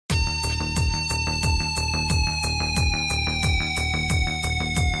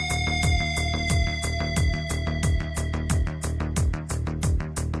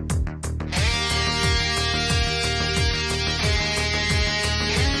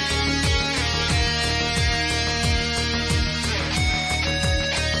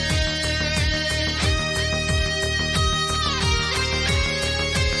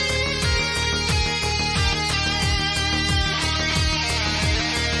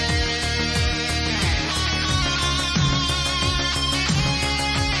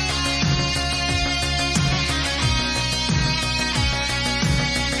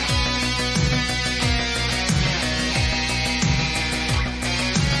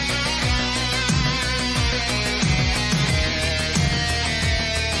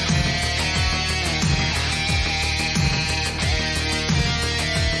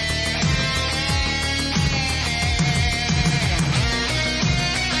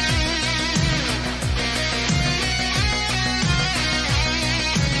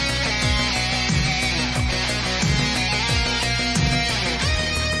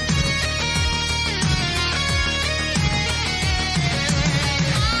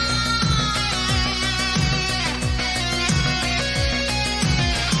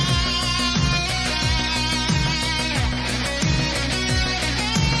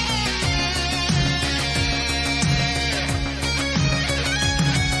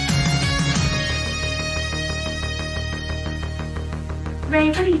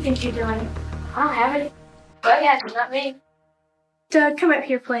what do you think you're doing? I don't have it. Bud has it, not me. Doug, come up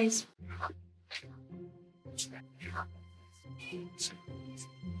here, please.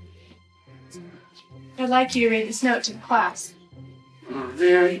 I'd like you to read this note to the class. Oh,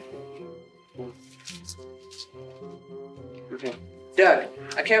 man. Okay. Doug,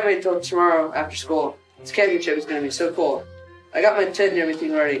 I can't wait until tomorrow after school. This championship is going to be so cool. I got my tent and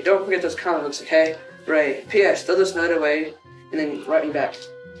everything ready. Don't forget those comic books, okay? Ray, P.S. Throw this note away and then write me back.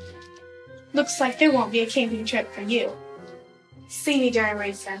 Looks like there won't be a camping trip for you. See me during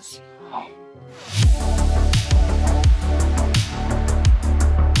recess.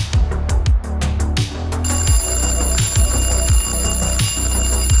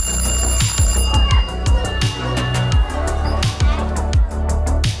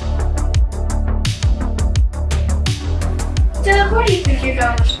 Doug, where do you think you're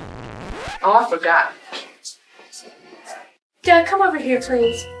going? Oh, I forgot. Doug, come over here,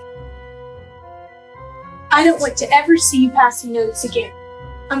 please. I don't want to ever see you passing notes again.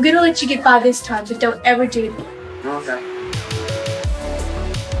 I'm gonna let you get by this time, but don't ever do it again. Okay.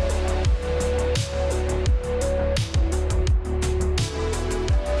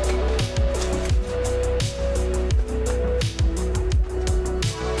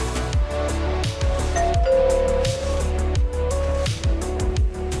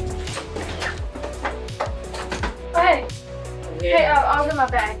 Hey. Hey, I'll get my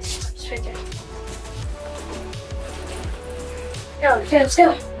bag. It's right there. Yo, let's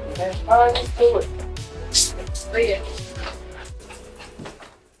go. Okay. Alright, let's do it. Read it.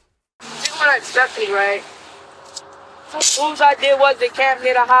 You weren't expecting, right? Whose idea was to camp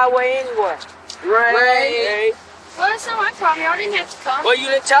near the highway anyway? Ray. Well, that's not my problem. Y'all didn't have to come. Well, you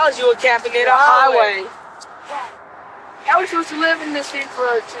didn't tell us you were camping near the highway. How are we supposed to live in this thing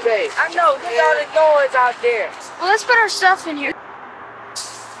for 2 days? I know, look at all the noise out there. Well, let's put our stuff in here.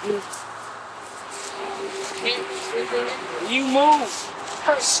 You move.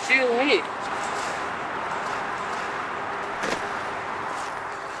 Excuse me.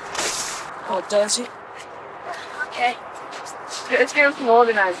 Oh, does it? Okay. Let's get some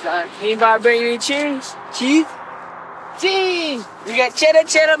organized, son. Anybody bring any cheese? Cheese? Cheese! We got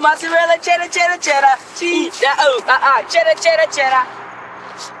cheddar, mozzarella, cheddar. Cheese. Cheddar.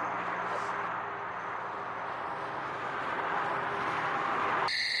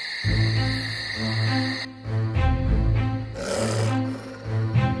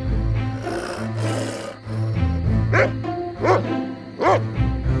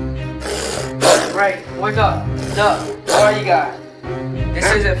 Ray, wake up. Doug, what are you guys? This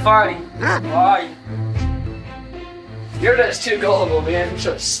isn't funny. Where are you? You're just too gullible, man. You're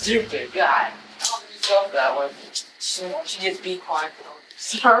so stupid. God. Help yourself that way. You just be quiet.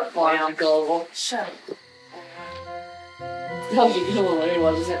 Start flying gullible. Shut up. Help you gullible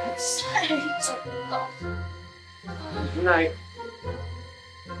anyway, wasn't it? Good night.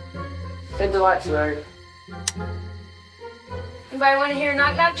 Hit the lights, Ray. Anybody want to hear a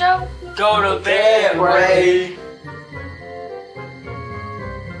knock-knock joke? Go to bed, Ray.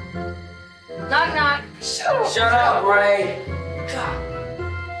 Knock-knock. Shut up, Ray. God.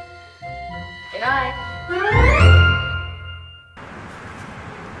 Good night.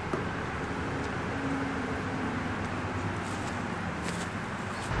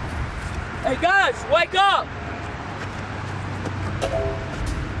 Hey guys, wake up!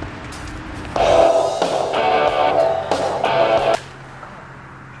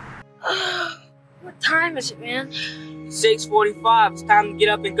 What time is it, man? 6:45. It's time to get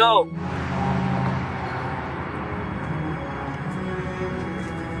up and go.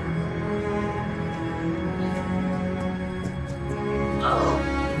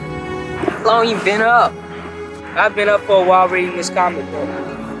 How long you been up? I've been up for a while reading this comic book.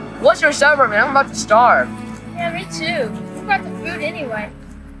 What's your supper, man? I'm about to starve. Yeah, me too. Who brought the food anyway?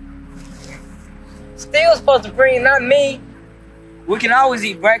 Steele's supposed to bring it, not me. We can always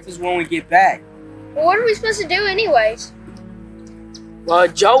eat breakfast when we get back. Well, what are we supposed to do anyways? Well,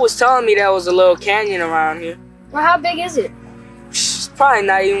 Joe was telling me there was a little canyon around here. Well, how big is it? It's probably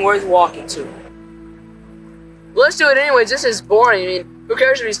not even worth walking to. Well, let's do it anyways. This is boring. I mean, who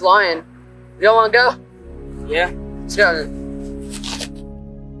cares if he's lying? Y'all want to go? Yeah. Let's go then.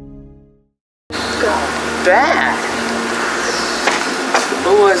 God, bad.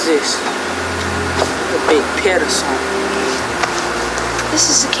 What was this? A big pit or something. This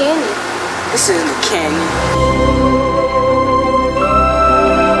is a canyon. This isn't a canyon.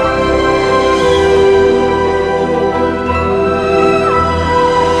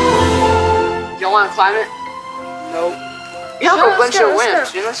 Y'all want to climb it? Nope. You have No, a let's bunch go, of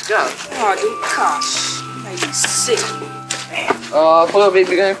let's wimps, dude. Let's go. Oh, dude, gosh. You made me sick. Man. Oh, poor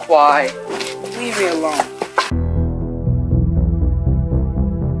baby gonna cry. Leave me alone.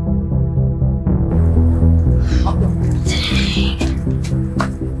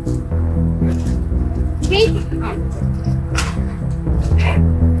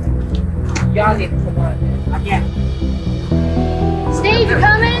 Y'all need to come on. Yeah. Steve, you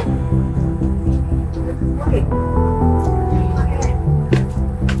coming?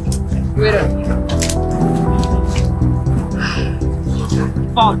 Wait up.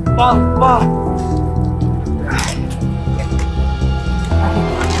 Fall.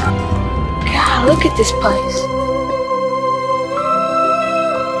 God, look at this place.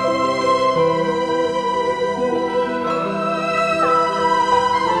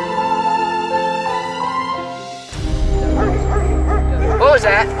 What was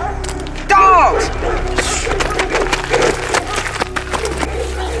that? Dogs!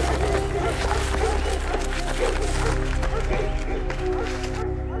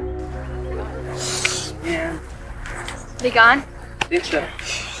 Man, They gone? I think so.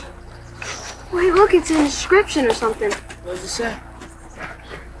 Wait, look, it's an inscription or something. What does it say?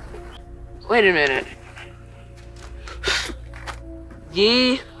 Wait a minute.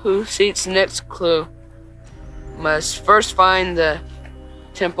 Ye who seeks next clue must first find the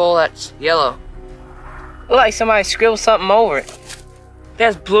temple that's yellow. Look like somebody scribbled something over it.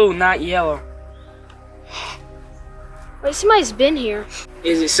 That's blue, not yellow. Wait, somebody's been here.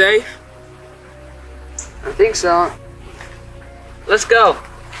 Is it safe? I think so. Let's go.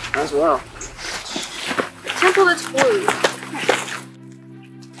 As well. The temple that's blue.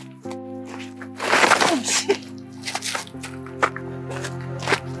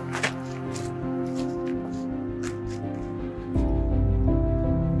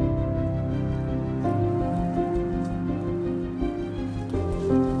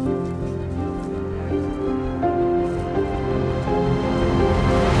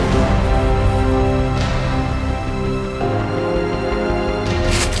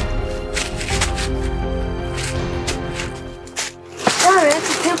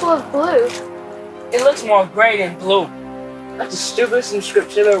 Of blue. It looks more gray than blue. That's the stupidest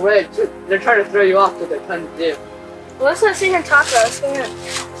inscription I've ever read. They're trying to throw you off what they're trying to do. Well, let's not sit here and talk about it. Let's go in.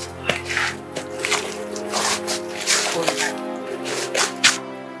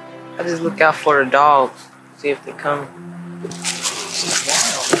 I just look out for the dogs, see if they come.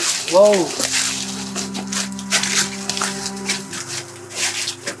 Whoa.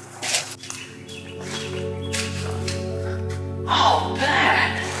 Oh,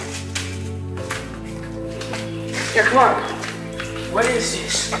 bad. Here, come on. What is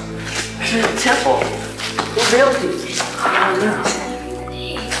this? It's in a temple. Who built these? I don't know.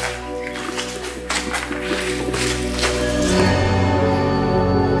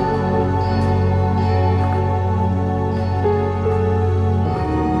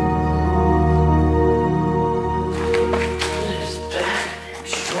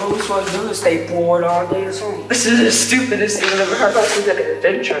 What do to stay bored all day or something? This is the stupidest thing I've ever heard about. It's like an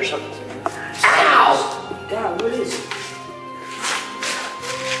adventure or something. Ow! God, what is it?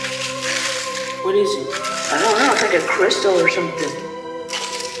 What is it? I don't know. It's like a crystal or something.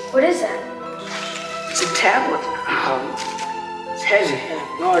 What is that? It's a tablet. It's heavy.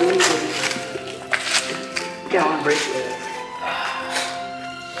 No, I need it. Yeah, I want to break it.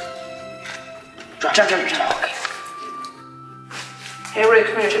 Drop. Okay. Hey, Ray,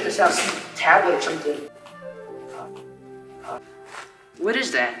 come here, check this out. Some tablet or something. What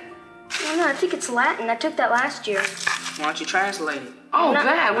is that? I don't know. I think it's Latin. I took that last year. Why don't you translate it? Oh, I'm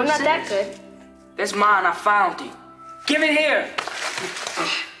bad. I'm What's not this? that good. That's mine, I found it. Give it here.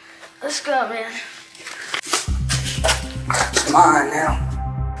 Let's go, man. It's mine now.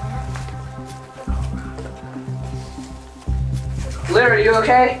 Larry, you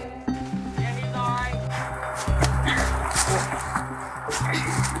okay?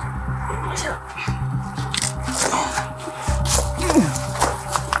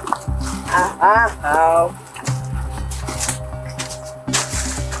 Ow.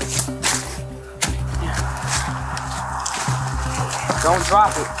 Don't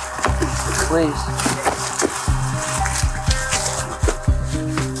drop it. Please.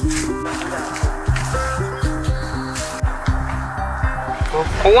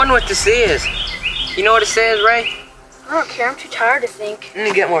 I wonder what this is. You know what it says, Ray? I don't care. I'm too tired to think. I need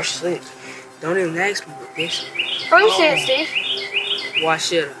to get more sleep. Don't even ask me what this is. Let me see it, Steve. Why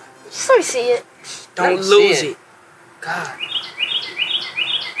should I? Just let me see it. Don't Let me lose see it. God.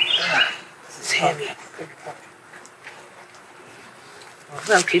 This is heavy.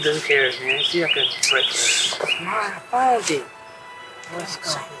 Well, kid doesn't care, man. See, I can break it. It's mine. I found it. Let's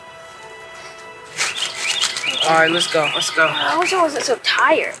go. All right, let's go. Let's go. I wish I wasn't so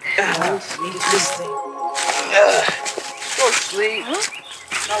tired. This thing. Go to sleep.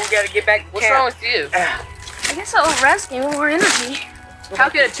 Now we gotta get back to What's camp. wrong with you? I guess I'll rest and get more energy. How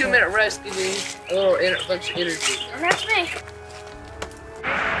can a 2-minute rest give you a little bunch of energy? That's me.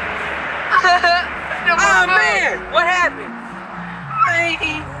 Oh man, what happened?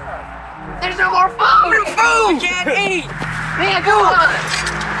 There's no more food! Food! We can't eat! Man, go on!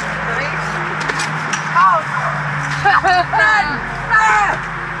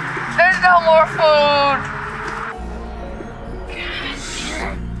 There's no more food!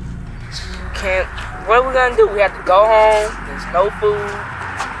 Can't. What are we gonna do? We have to go home. There's no food.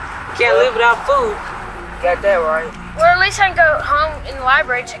 Can't live without food. Got that right. Or at least I can go home in the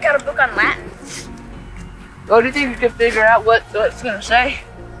library and check out a book on Latin. Oh, do you think you can figure out what it's gonna say?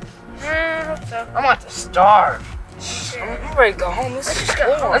 I hope so. I'm about to starve. I'm ready to go home. This is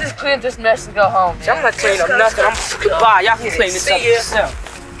boring. Let's just clean up this mess and go home. Man. I'm not cleaning up nothing. I'm goodbye. Y'all can clean this up yourself.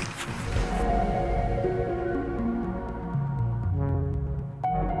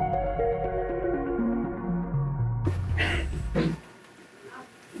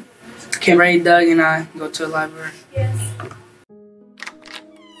 Can Ray, Doug, and I go to the library? Yes.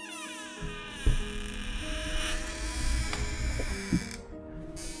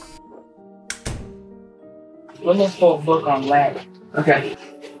 We'll look for a book on Latin. Okay.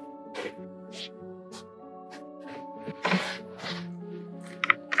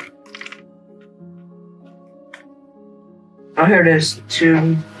 Oh, here it is.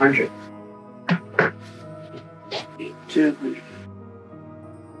 200. 200.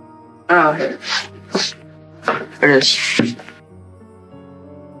 Oh, here. Here it is.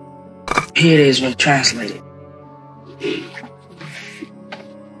 Here it is when translated.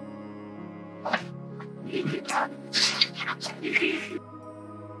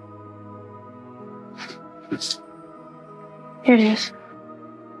 Here it is.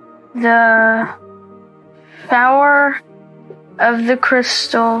 The power of the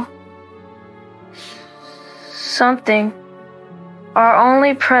crystal something are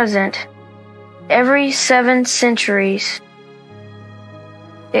only present every 7 centuries.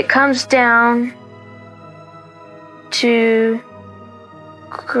 It comes down to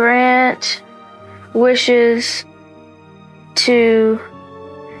grant wishes to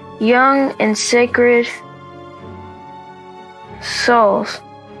young and sacred souls.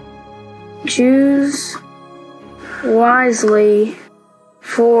 Choose wisely,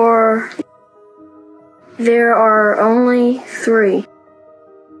 for there are only 3.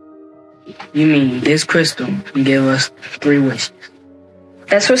 You mean this crystal can give us 3 wishes?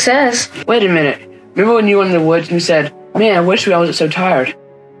 That's what it says. Wait a minute. Remember when you were in the woods and you said, "Man, I wish I wasn't so tired"?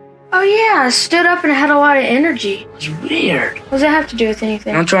 Oh yeah, I stood up and had a lot of energy. It's weird. What does that have to do with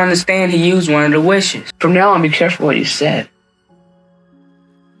anything? Don't you understand? He used one of the wishes. From now on, be careful what you said.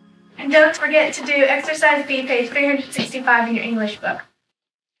 And don't forget to do exercise B, page 365 in your English book.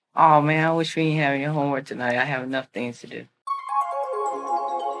 Oh man, I wish we didn't have any homework tonight. I have enough things to do.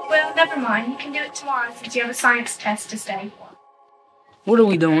 Well, never mind. You can do it tomorrow since you have a science test to study for. What are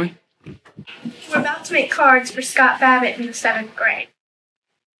we doing? We're about to make cards for Scott Babbitt in the 7th grade.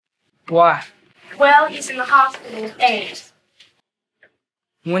 Why? Well, he's in the hospital with AIDS.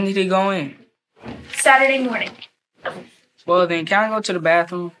 When did he go in? Saturday morning. Well, then, can I go to the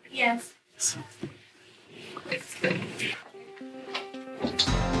bathroom? Yes.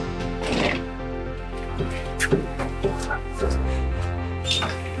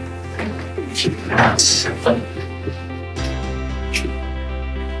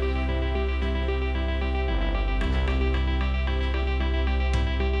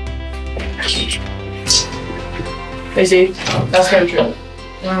 Hey, Steve. That's kind of true.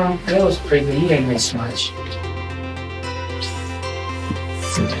 Well, that was pretty good. You didn't miss much.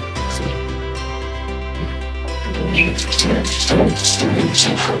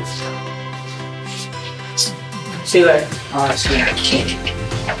 See you later. Oh, see you.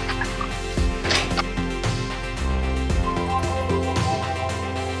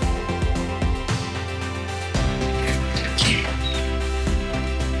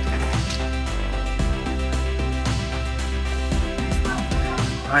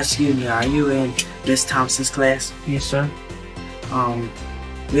 Excuse me, are you in Miss Thompson's class? Yes, sir.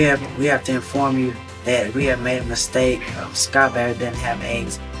 We have to inform you that we have made a mistake. Scott Barrett didn't have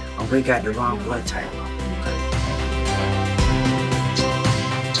AIDS. We got the wrong blood type.